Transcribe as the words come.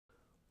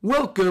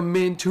Welcome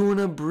into an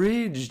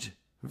abridged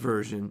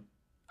version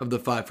of the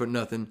 5'0",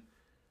 100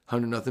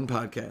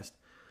 podcast.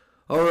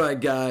 All right,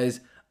 guys,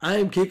 I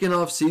am kicking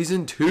off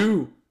season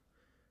 2.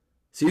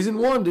 Season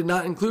 1 did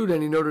not include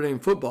any Notre Dame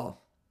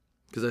football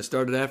because I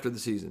started after the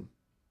season,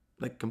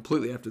 like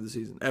completely after the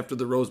season, after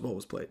the Rose Bowl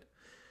was played.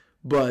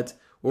 But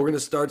we're going to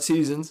start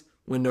seasons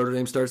when Notre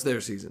Dame starts their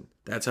season.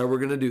 That's how we're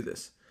going to do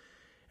this.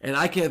 And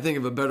I can't think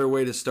of a better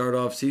way to start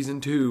off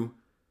season 2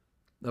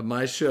 of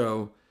my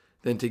show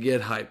than to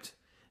get hyped,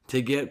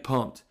 to get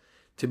pumped,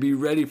 to be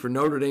ready for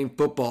Notre Dame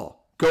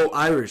football. Go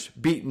Irish,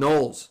 beat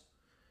Knowles.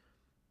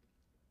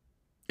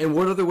 And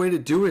what other way to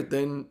do it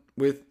than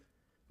with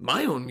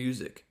my own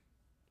music,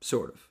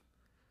 sort of.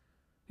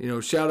 You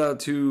know, shout out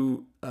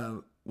to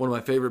one of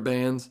my favorite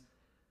bands.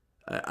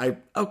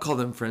 I'll call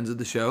them friends of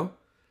the show.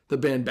 The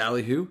band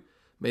Ballyhoo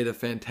made a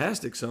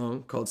fantastic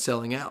song called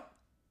Selling Out.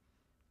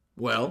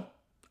 Well,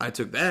 I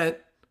took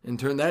that and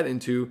turned that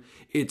into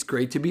It's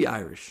Great to Be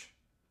Irish.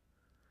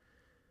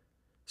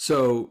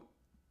 So,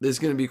 this is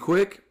going to be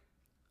quick.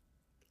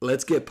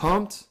 Let's get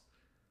pumped.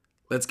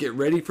 Let's get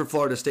ready for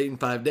Florida State in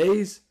 5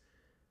 days.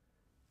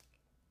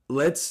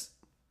 Let's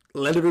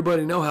let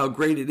everybody know how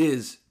great it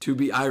is to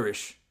be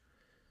Irish.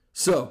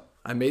 So,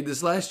 I made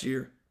this last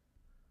year,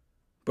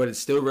 but it's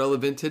still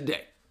relevant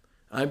today.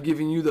 I'm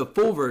giving you the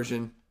full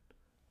version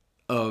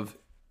of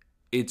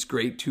It's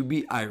Great to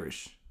Be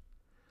Irish.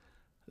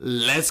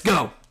 Let's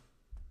go!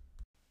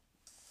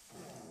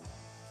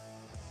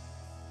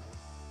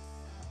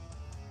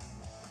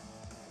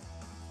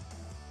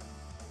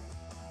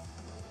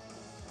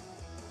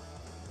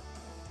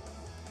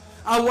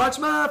 I watched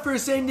my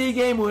first Indy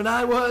game when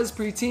I was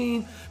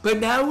preteen, but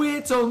now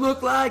it don't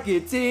look like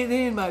it did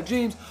in my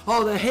dreams.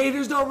 All the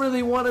haters don't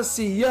really want to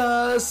see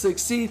us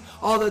succeed.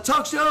 All the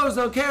talk shows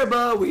don't care,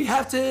 but we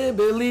have to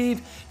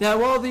believe.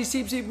 Now all these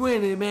teams keep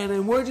winning, man,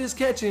 and we're just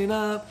catching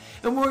up.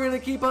 And we're going to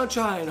keep on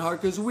trying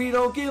hard, because we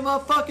don't give a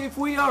fuck if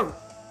we are.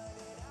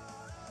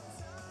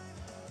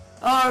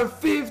 Our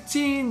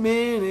 15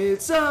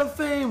 minutes of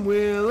fame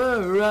will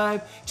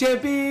arrive.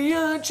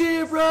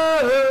 Championship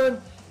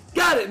run.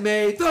 Got it,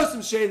 May. Throw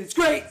some shade. It's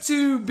great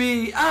to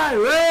be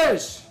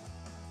Irish.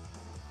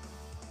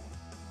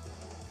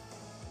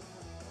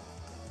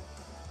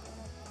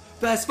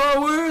 Fast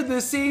forward the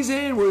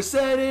season, we're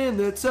setting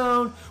the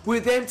tone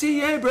with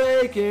MTA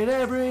breaking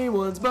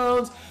everyone's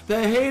bones.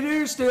 The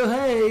haters still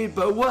hate,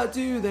 but what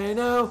do they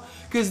know?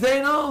 Cause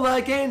they don't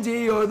like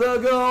Indy or the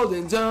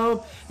Golden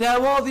Dome.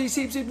 Now all these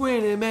teams keep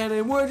winning, man,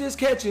 and we're just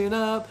catching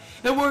up.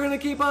 And we're gonna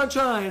keep on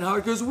trying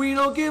hard, cause we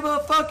don't give a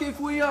fuck if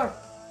we are.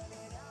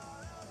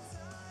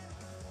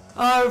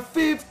 Our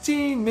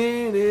 15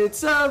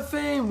 minutes of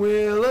fame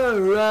will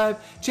arrive.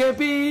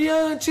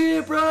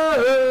 Championship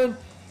run.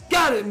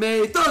 Got it,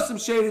 May. Throw some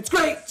shade. It's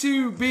great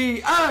to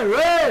be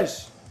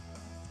Irish.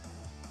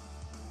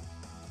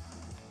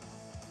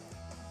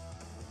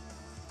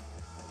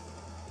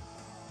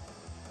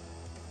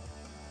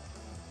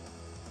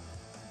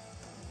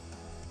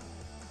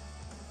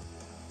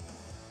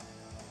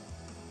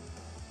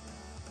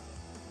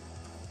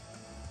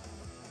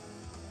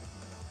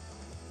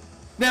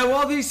 Now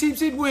all these teams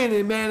keep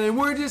winning, man, and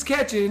we're just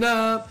catching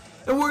up.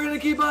 And we're going to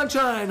keep on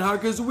trying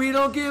hard, because we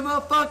don't give a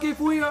fuck if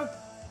we are.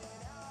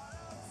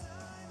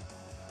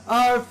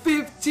 Our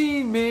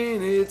 15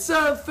 minutes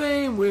of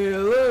fame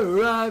will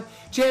arrive.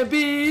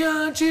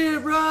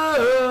 Championship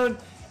run.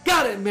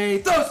 Got it,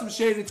 mate. Throw some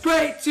shade. It's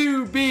great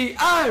to be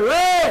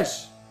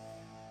Irish.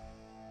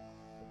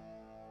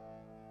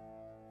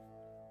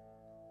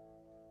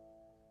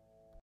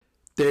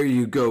 There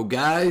you go,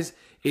 guys.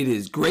 It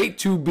is great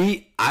to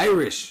be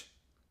Irish.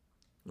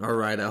 All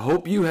right, I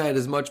hope you had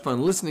as much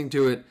fun listening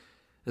to it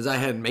as I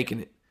had making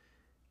it.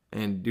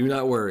 And do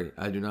not worry,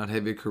 I do not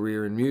have a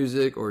career in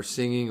music or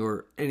singing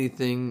or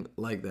anything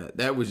like that.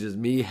 That was just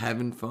me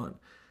having fun.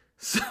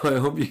 So I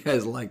hope you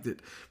guys liked it.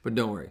 But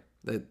don't worry,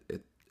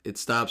 it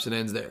stops and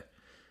ends there.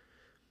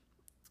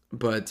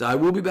 But I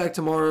will be back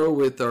tomorrow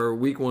with our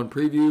Week 1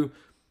 preview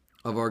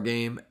of our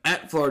game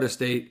at Florida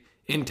State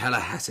in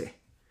Tallahassee.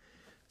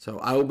 So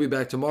I will be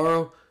back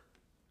tomorrow.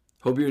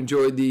 Hope you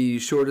enjoyed the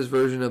shortest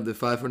version of the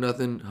 5'0",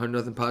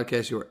 100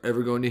 podcast you are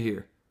ever going to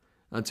hear.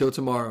 Until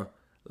tomorrow,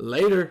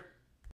 later.